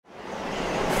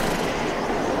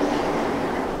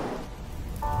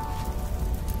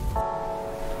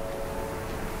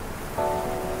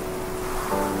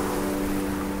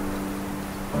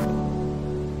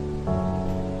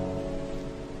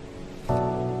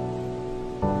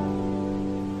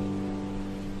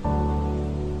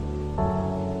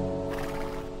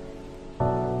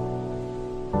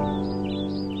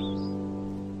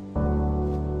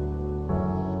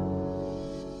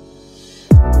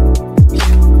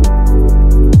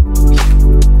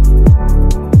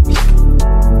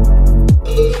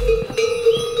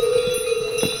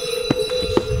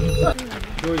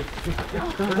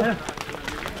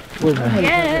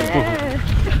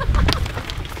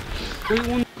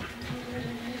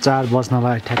चार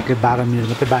बज्नलाई ठ्याक्कै 12 मिनेट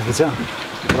मात्रै बाँकी छ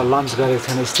र लन्च गरेको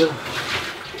छैन स्टिल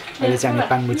अहिले चाहिँ हामी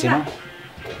पाङबुचेमा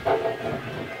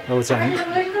अब चाहिँ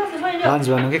लन्च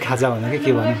भनौँ कि खाजा भनौँ कि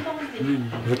के भनौँ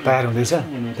तयार हुँदैछ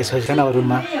त्यसपछि चाहिँ अब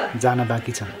रुममा जान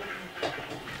बाँकी छ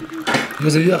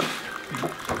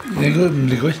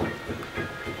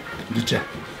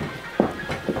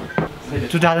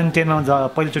 2010 मा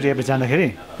पहिलोचोटि एभरेस्ट जाँदाखेरि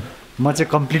म चाहिँ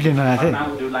कम्प्लिटली नयाँ थिएँ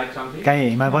कहीँ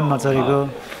हिमाल पनि नचढेको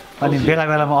अनि बेला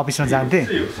बेलामा अफिसमा जान्थेँ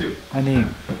अनि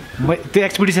त्यो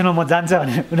एक्सपिडिसनमा म जान्छ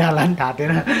भने उनीहरूलाई पनि थाहा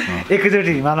थिएन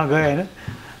एकैचोटि हिमालमा गएँ होइन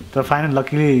तर final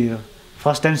luckily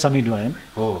first time summit भयो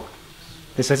हो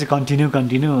त्यसपछि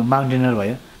कन्टिन्यू माउन्टेनर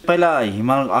भयो पहिला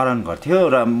हिमाल आरोहण गर्थ्यो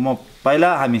र म पहिला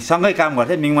हामी सँगै काम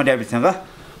गर्थ्यौँ मिङमा ड्याभिडसँग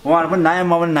उहाँहरू पनि नयाँ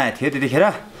म पनि नयाँ थियो त्यतिखेर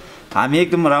हामी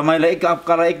एकदम रमाइलो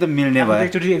एकदम मिल्ने भयो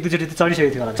एकचोटि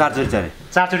चढिसकेको थियो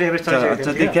चारचोटि एभरेस्ट चढिसकेको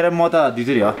थियो त्यतिखेर म त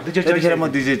दुईचोटि हो त्यतिखेर म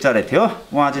दुईचोटि चढेको थियो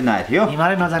उहाँ चाहिँ नयाँ थियो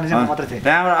हिमालय नजाने चाहिँ मात्र थिएँ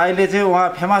त्यहाँबाट अहिले चाहिँ उहाँ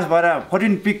फेमस भएर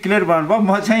 14 पिक क्लियर गर्नुभयो म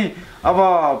चाहिँ अब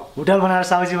होटल बनाएर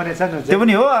साउजी बनेछ नि त्यो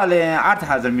पनि हो अहिले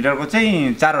 8000 मिटरको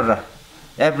चाहिँ चारवटा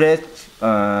एभरेस्ट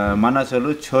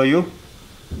मानसलु छोयु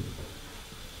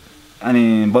अनि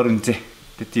बरुन चाहिँ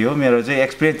त्यति हो मेरो चाहिँ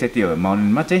एक्सपिरियन्स त्यति हो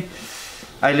माउन्टेनमा चाहिँ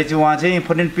अहिले चाहिँ उहाँ चाहिँ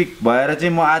 14 पिक भएर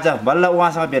चाहिँ म आज बल्ल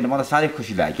उहाँसँग भेट्नु मलाई साह्रै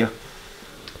खुसी लाग्यो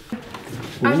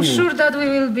I'm sure that we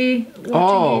will be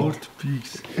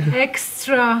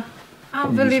extra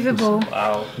unbelievable.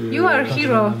 Wow. You are a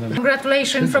hero.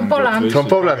 Congratulations from Poland. From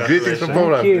Poland. Greetings from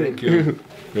Poland. Thank you.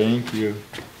 Thank you.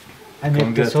 I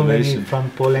met so many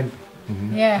from Poland.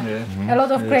 Yeah. A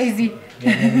lot of crazy.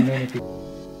 Many people.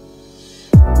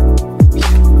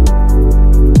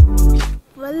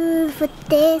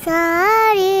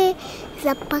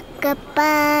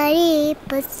 Zapakapari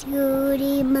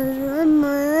pasyuri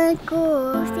malamako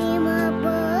sima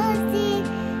basi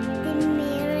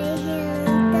timire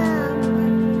hilda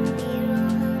mandiro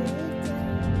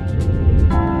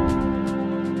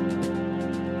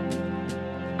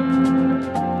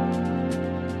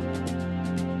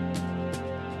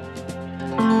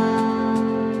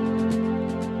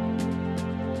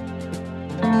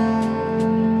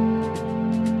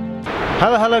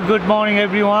Hello, good morning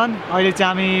everyone. अहिले चाहिँ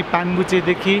हामी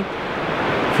पाङबुचेदेखि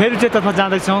फेरि चाहिँ तर्फ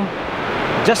जाँदैछौँ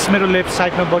just मेरो left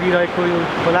साइडमा बगिरहेको यो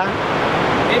खोला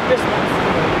एभरेस्ट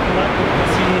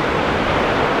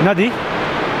नदी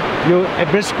यो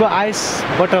एभरेस्टको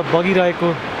आइसबाट बगिरहेको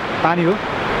पानी हो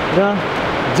र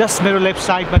जस्ट मेरो लेफ्ट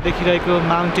साइडमा देखिरहेको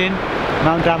Mount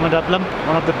रामाडप्लम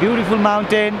one of the beautiful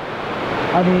mountain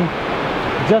अनि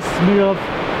जस्ट मेरो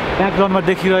ब्याकग्राउन्डमा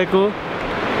देखिरहेको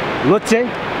लोचे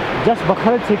जस्ट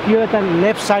भर्खरै छेकियो यता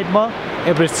लेफ्ट साइडमा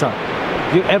एभरेस्ट छ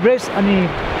यो एभरेस्ट अनि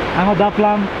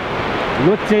आमादाप्लाम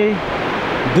लोचे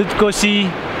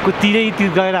दुधकोसीको तिरैतिर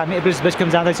गएर हामी एभरेस्ट बेस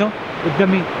क्याम्प जाँदैछौँ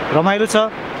एकदमै रमाइलो छ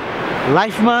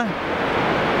लाइफमा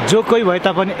जो कोही भए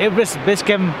तापनि एभरेस्ट बेस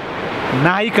क्याम्प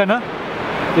नआइकन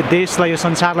यो देशलाई यो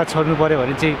संसारलाई छोड्नु पऱ्यो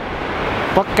भने चाहिँ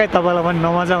पक्कै तपाईँलाई पनि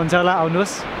नमजा हुन्छ होला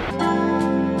आउनुहोस्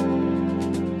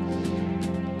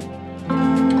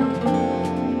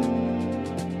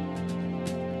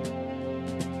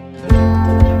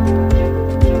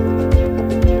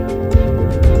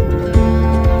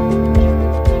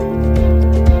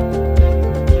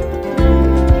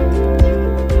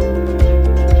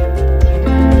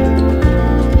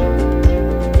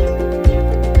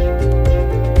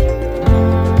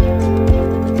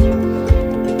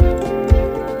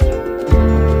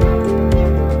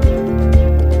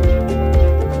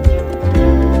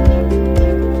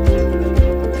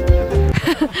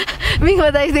Mingma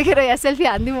दाइ देखेर यहाँ सेल्फी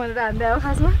हान्दिउँ भनेर हान्दै अब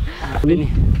खासमा हामी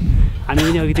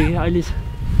पनि अघिदेखि अहिले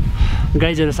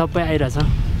गाइजहरू सबै आइरहेछ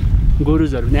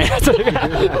गोरुजहरू पनि आइरहेछ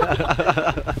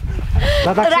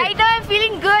Right now I'm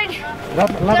feeling good.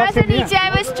 थोड़ा सा नीचे I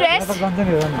was stressed,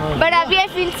 but अभी I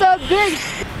feel so good.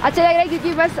 अच्छा लग रहा है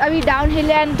क्योंकि बस अभी डाउन हिल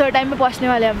है एंड थर्ड टाइम में पहुँचने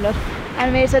वाले हम लोग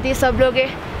एंड मेरे साथ ये सब लोग हैं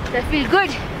तो I feel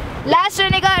good. लास्ट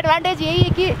रहने का एडवांटेज यही है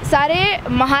कि सारे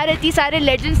महारथी सारे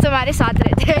लेजेंड्स तुम्हारे साथ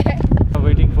रहते हैं.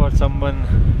 Waiting for someone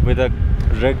with a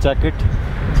red jacket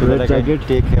so that I can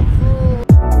take him.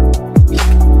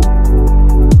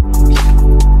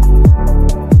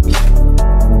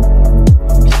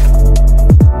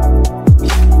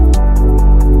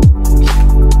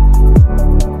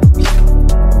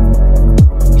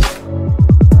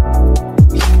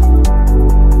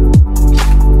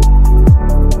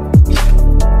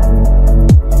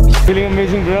 Feeling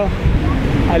amazing, bro.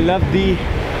 I love the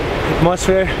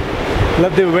atmosphere.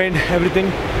 Love the wind, everything.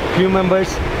 Crew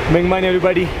members, Mingma and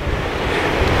everybody.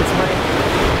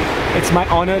 it's my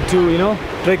honor to,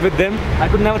 trek with them. I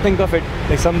could never think of it.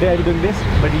 Like someday I'll be doing this,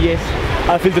 but yes,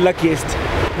 I feel the luckiest.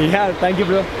 Yeah, thank you,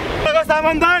 bro.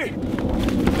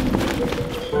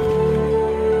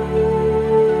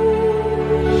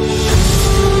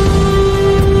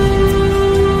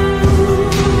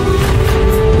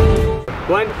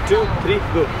 One, two, three,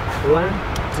 go. 1,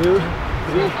 2, 3,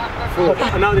 4.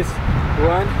 And now this.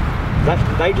 1,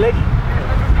 right leg.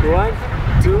 1,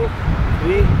 2,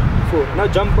 3, 4. Now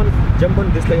jump on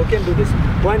this leg. Okay, and do this.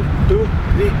 1, 2,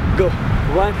 3, go.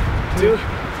 1, 2,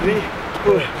 3,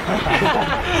 4.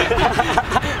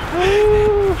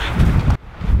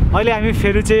 अहिले हामी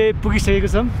फेरि चाहिँ पुगिसकेको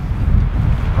छौँ।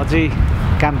 अझै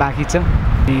काम बाँकी छ।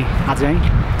 अनि आज हामी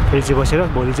फेरि चाहिँ बसेर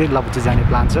भोलि चाहिँ लपुचे जाने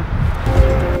प्लान छ।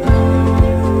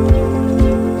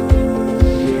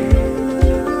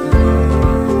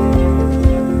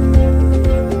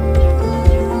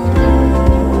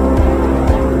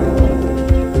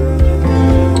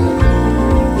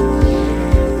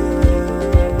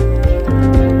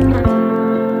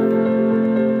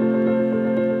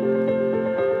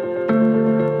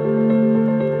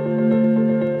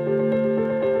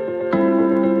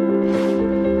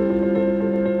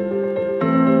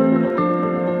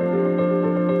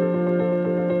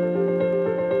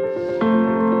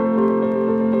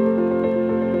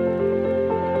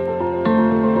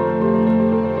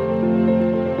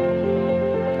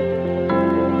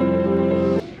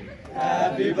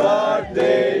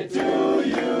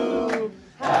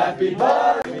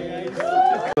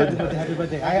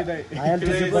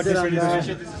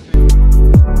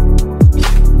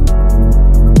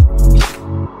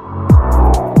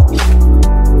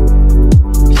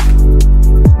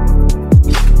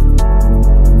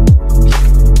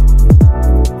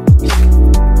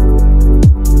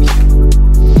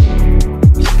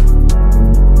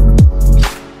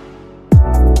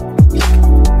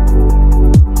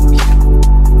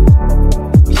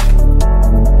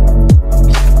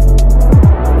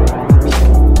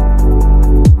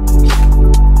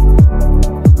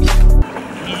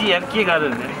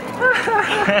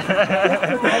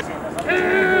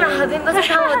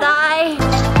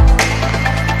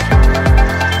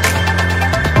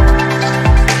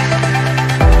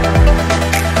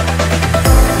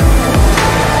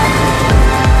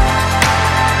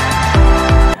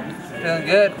 Feeling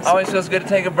good. Always feels good to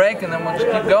take a break and then we'll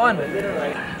just keep going.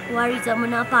 Wari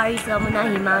Jamuna, Pari Jamuna,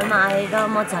 Himalma, Aira,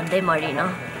 Mo Chande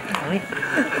Marina.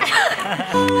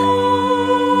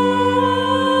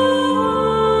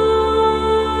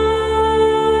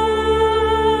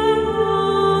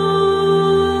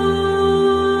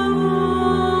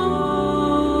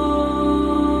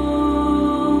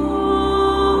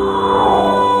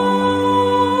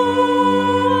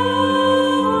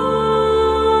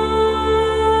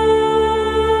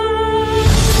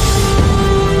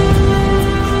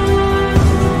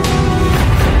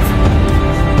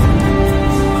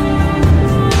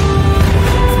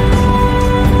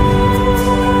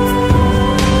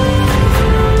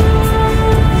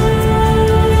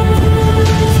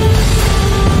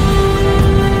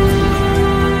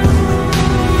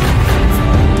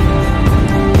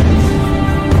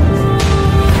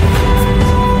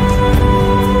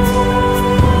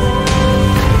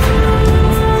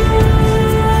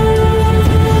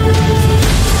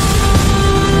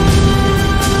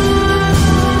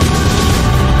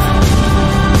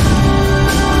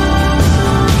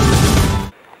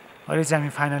 हामी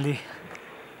फाइनली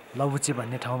लबुचे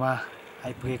भन्ने ठाउँमा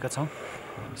आइपुगेका छौँ।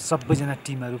 सबैजना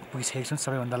टिमहरू पुगिसकेका छौँ।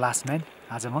 सबैभन्दा लास्ट म्यान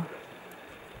आज म।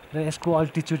 र यसको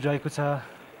अल्टिट्युड रहेको छ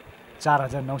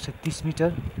 4930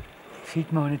 मिटर,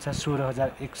 फिटमा हुनेछ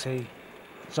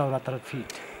 16174 फिट।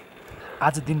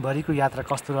 आज दिनभरिको यात्रा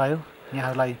कस्तो रह्यो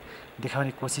यहाँहरूलाई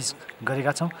देखाउने कोसिस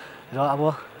गरेका छौँ र अब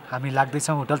हामी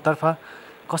लाग्दैछौँ होटलतर्फ।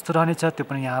 कस्तो रहनेछ त्यो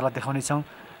पनि यहाँहरूलाई देखाउनेछौँ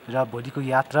र भोलिको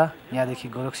यात्रा यहाँदेखि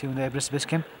गोरखसी हुँदै एभरेस्ट बेस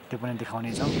क्याम्प त्यो पनि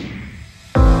देखाउनेछौँ।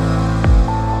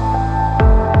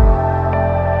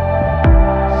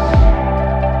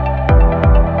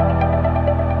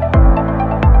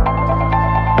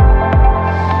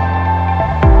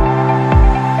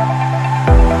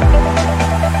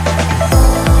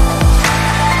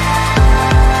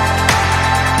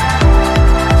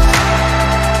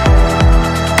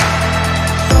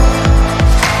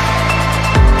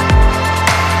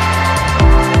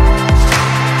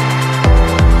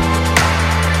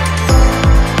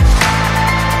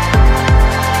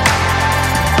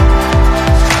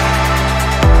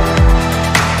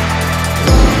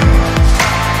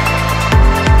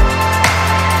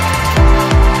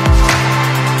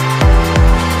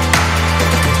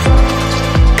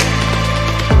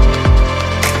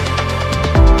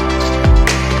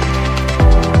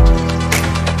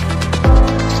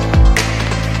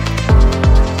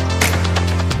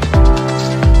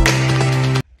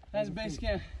 That's base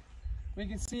camp. We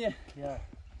can see it. Yeah.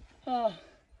 Oh,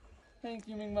 thank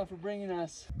you, Mingma, for bringing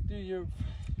us. Dude, you're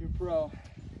pro.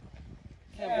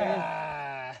 Can't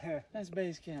believe that's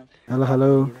base camp. Hello,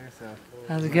 hello.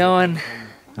 How's it going?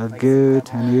 Good,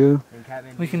 and you?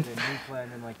 We can.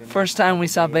 First time we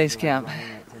saw base camp.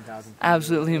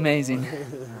 Absolutely amazing.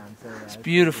 It's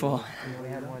beautiful.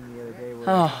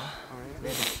 Oh,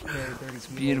 it's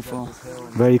beautiful.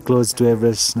 Very close to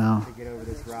Everest now.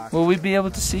 Will we be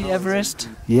able to see Everest?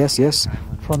 Yes, yes.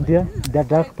 From there, that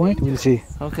dark point, we'll see.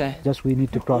 Okay. Just we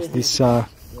need to cross this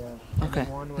Okay,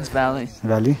 this valley.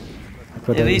 valley.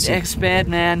 Elite Exped,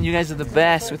 man, you guys are the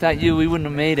best. Without you, we wouldn't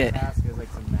have made it.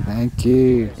 Thank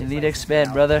you. Elite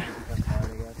Exped, brother.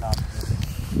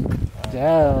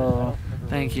 Ciao.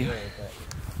 Thank you.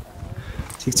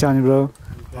 ठिक छ अनि bro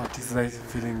It's like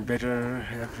feeling better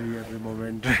every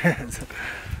moment.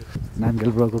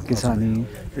 Namgyal ब्रोको के छ अनि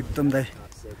एकदम दाइ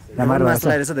राम्रो मास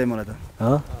लागिरहेछ दाइ मलाई त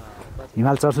हो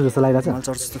हिमाल चढ्छु जस्तो लागिरहेछ हिमाल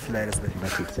चढ्छु जस्तो फिल आइरहेछ दाइ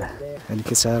ठिक छ अनि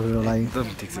के छ ब्रोलाई एकदम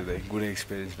ठिक छ दाइ गुड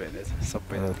एक्सपिरियन्स भइरहेछ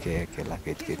सबै ओके ओके ला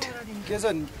केट केट के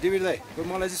छ डेभिड दाइ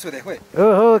मलाई चाहिँ सोधे खोइ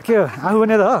ओहो के हो आफू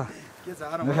भने त हो के छ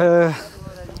आराम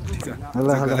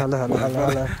hello hello hello hello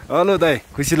hello hello दाइ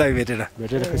खुसी लाग्यो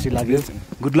भेटेर खुसी लाग्यो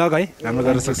गुड लक है राम्रो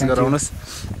गरेर सक्सेस गराउनुहोस्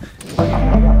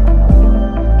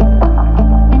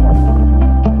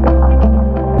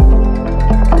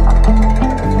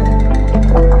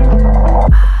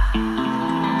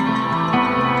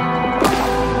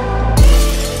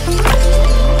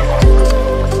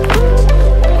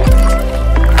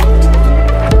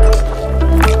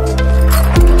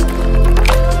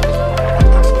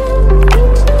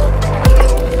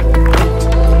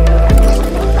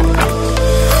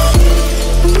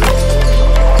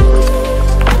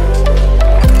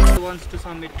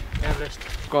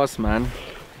Of course, man.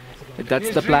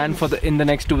 That's the plan for in the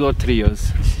next 2 or 3 years.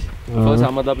 First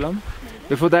Ahmedabad.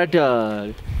 Before that,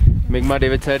 Mingma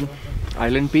David said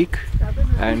Island Peak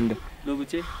and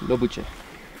Lobuche.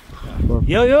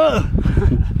 यो यो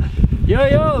यो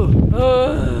यो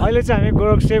अहिले चाहिँ हामी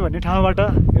गोरखसे भन्ने ठाउँबाट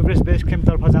एभरेस्ट बेस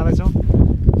क्याम्पतर्फ जाँदैछौँ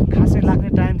खासै लाग्ने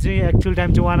टाइम चाहिँ एक्चुअल टाइम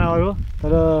चाहिँ 1 आवर हो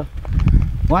तर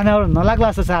 1 आवर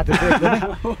नलाग्ला जस्तो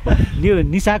साथीहरू यो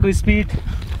निसाको स्पिड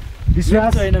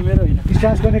विश्वास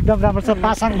गर्ने एकदम राम्रो छ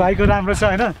पासाङ भाइको राम्रो छ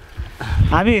होइन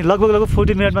हामी लगभग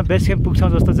 40 मिनटमा बेस क्याम्प पुग्छौँ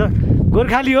जस्तो छ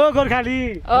गोर्खाली हो गोर्खाली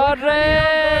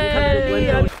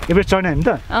एभरेस्ट चढ्ने हामी त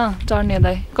चढ्ने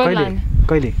दाइ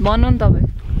कहिले भन्नु नि तपाईँ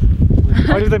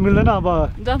अहिले त मिल्दैन अब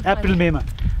अप्रिल मेमा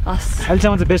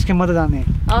अहिलेसम्म चाहिँ बेस क्याम्प मात्रै जाने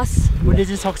उसले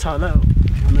चाहिँ सक्छ होला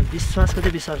विश्वासको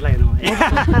चाहिँ विश्वास लागेन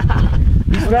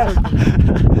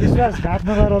विश्वासघात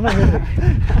नगर ल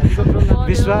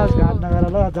विश्वासघात नगर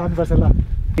ल जानुपर्छ ल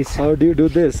How do you do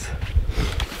this?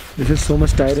 This is so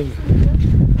much tiring.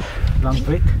 Long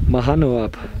breath. Mahan ho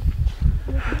aap.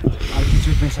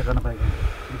 Altitude में से करना पड़ेगा.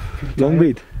 Long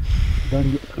breathe. Don't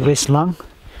rest long.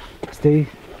 Stay,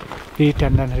 eat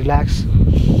and then relax.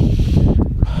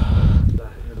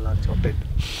 Relax, open.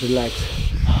 Relax.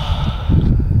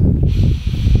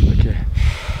 Okay.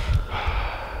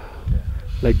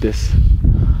 Like this.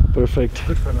 Perfect.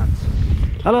 Good for lunch.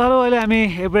 Hello अहिले हामी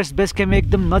Everest base camp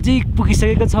एकदम नजिक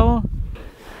पुगिसकेका छौँ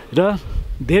र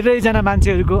धेरैजना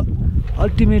मान्छेहरूको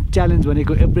अल्टिमेट च्यालेन्ज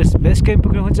भनेको एभरेस्ट बेस क्याम्प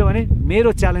पुग्नुहुन्छ भने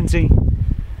मेरो च्यालेन्ज चाहिँ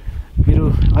मेरो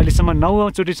अहिलेसम्म 9औँ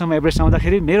चोटिसम्म एभरेस्ट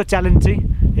आउँदाखेरि मेरो च्यालेन्ज चाहिँ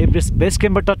एभरेस्ट बेस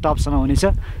क्याम्पबाट टपसम्म हुनेछ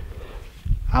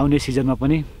आउने सिजनमा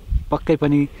पनि पक्कै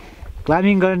पनि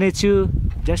क्लाइम्बिङ गर्नेछु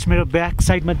जस्ट मेरो ब्याक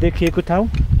साइडमा देखिएको ठाउँ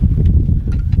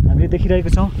हामीले देखिरहेको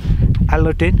छौँ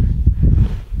एल्लो 10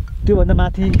 त्योभन्दा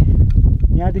माथि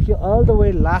यहाँदेखि अल द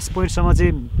वे लास्ट पोइन्टसम्म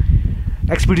चाहिँ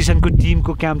एक्सपिडिसनको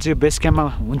टिमको क्याम्प चाहिँ बेस क्याम्पमा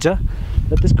हुन्छ र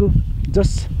त्यसको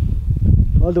just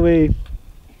all the way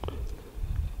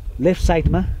left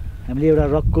साइडमा हामीले एउटा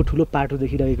रकको ठुलो पाटो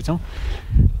देखिरहेको छौँ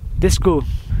त्यसको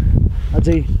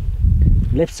अझै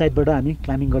लेफ्ट साइडबाट हामी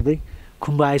क्लाइम्बिङ गर्दै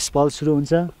खुम्बा आइस फल सुरु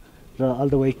हुन्छ र all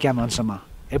the way camp अनसम्म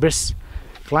Everest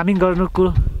climbing गर्नुको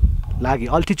लागि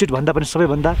अल्टिट्युड भन्दा पनि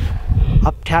सबैभन्दा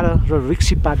अप्ठ्यारो र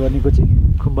रिक्सी पार्ट भनेको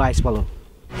चाहिँ खुम्बा आइस फल हो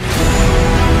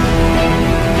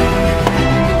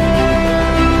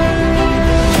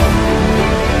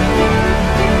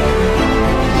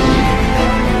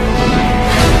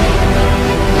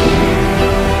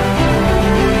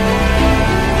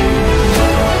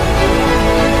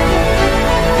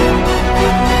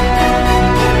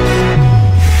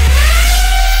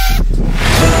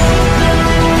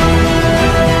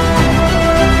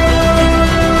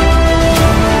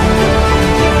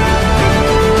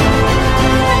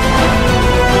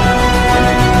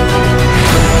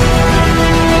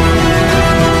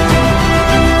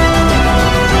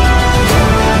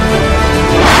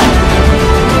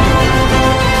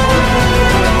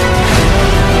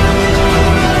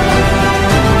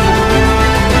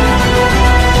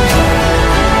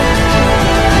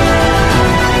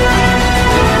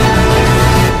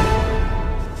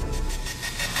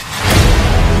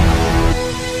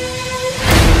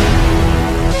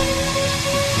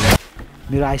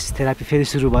मेरो आइस थेरापी फेरि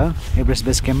सुरु भयो एभरेस्ट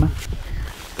बेस क्याम्पमा।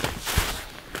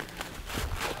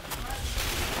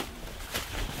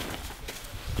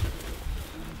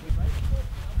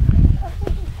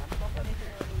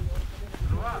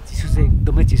 चिसो चाहिँ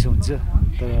एकदमै चिसो हुन्छ,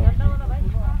 तर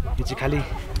यो चाहिँ खालि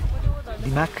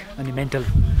दिमाग अनि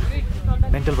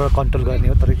मेन्टलबाट कन्ट्रोल गर्ने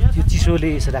हो। तर यो चिसोले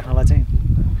यसो राख्नलाई चाहिँ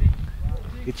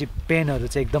यो चाहिँ पेनहरू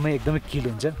चाहिँ एकदमै किल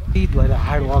हुन्छ। त्यही भएर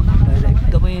हार्ड वर्क भएर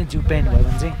एकदमै जिउ पेन भयो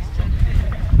भने चाहिँ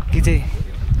कि चाहिँ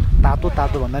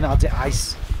तातो भन्दा नि अझै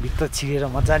आइसभित्र छिरेर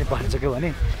मजाले बसिसक्यो भने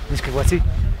निस्केपछि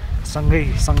सँगै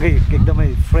एकदमै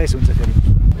फ्रेस हुन्छ फेरि।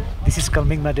 दिस इज कल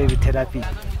मिङमा डेभिड थेरापी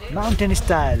माउन्टेन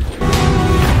स्टाइल।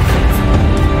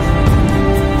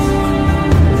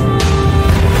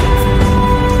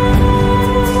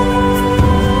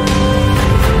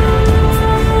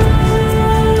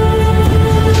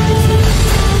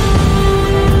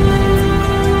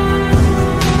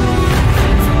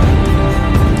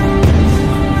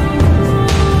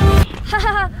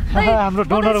 हाम्रो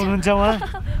डोनर हुनुहुन्छ उहाँ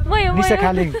निशा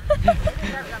खालिङ।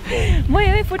 म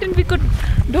है 14 पिकको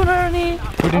डोनर अनि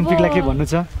 14 पिकलाई के भन्नु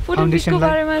छ? 14 पिकको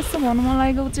बारेमा यस्तो भन्नु मन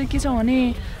लागेको चाहिँ के छ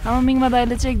भने हाम्रो मिङमा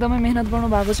दाइले चाहिँ एकदमै मेहनत गर्नु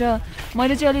भएको छ।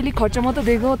 मैले चाहिँ अलिअलि खर्च मात्रै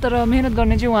दिएको, तर मेहनत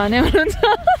गर्ने चाहिँ उहाँ नै हुनुहुन्छ।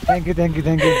 थ्याङ्क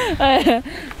यू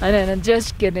होइन जस्ट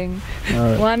किडिङ।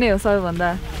 उहाँ नै हो सबैभन्दा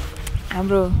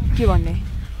हाम्रो के भन्ने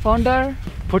फाउन्डर।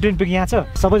 14 पिक यहाँ छ,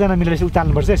 सबैजना मिलेर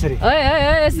उचाल्नुपर्छ यसरी।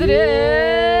 यसरी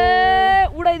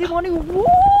उडाइदिउँ नि।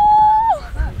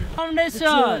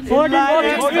 Foundation. 14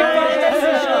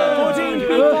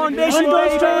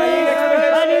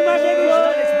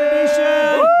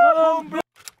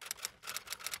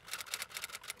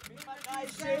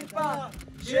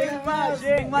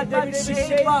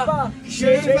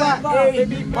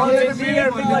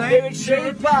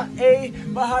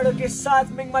 पहाड़ों के साथ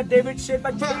मिंगमा डेविड शेरपा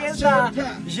खेलता,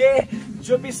 ये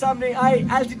जो भी सामने आए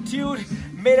एल्टीट्यूड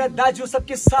मेरा दाजू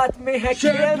सबके साथ में है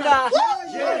खेलता।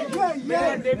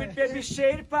 मेरा डेविड बेबी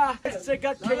शेरपा इस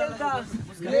जगह खेलता,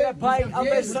 मेरा भाई अब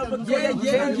सब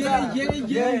खेलता।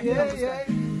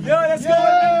 Yo, let's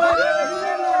go!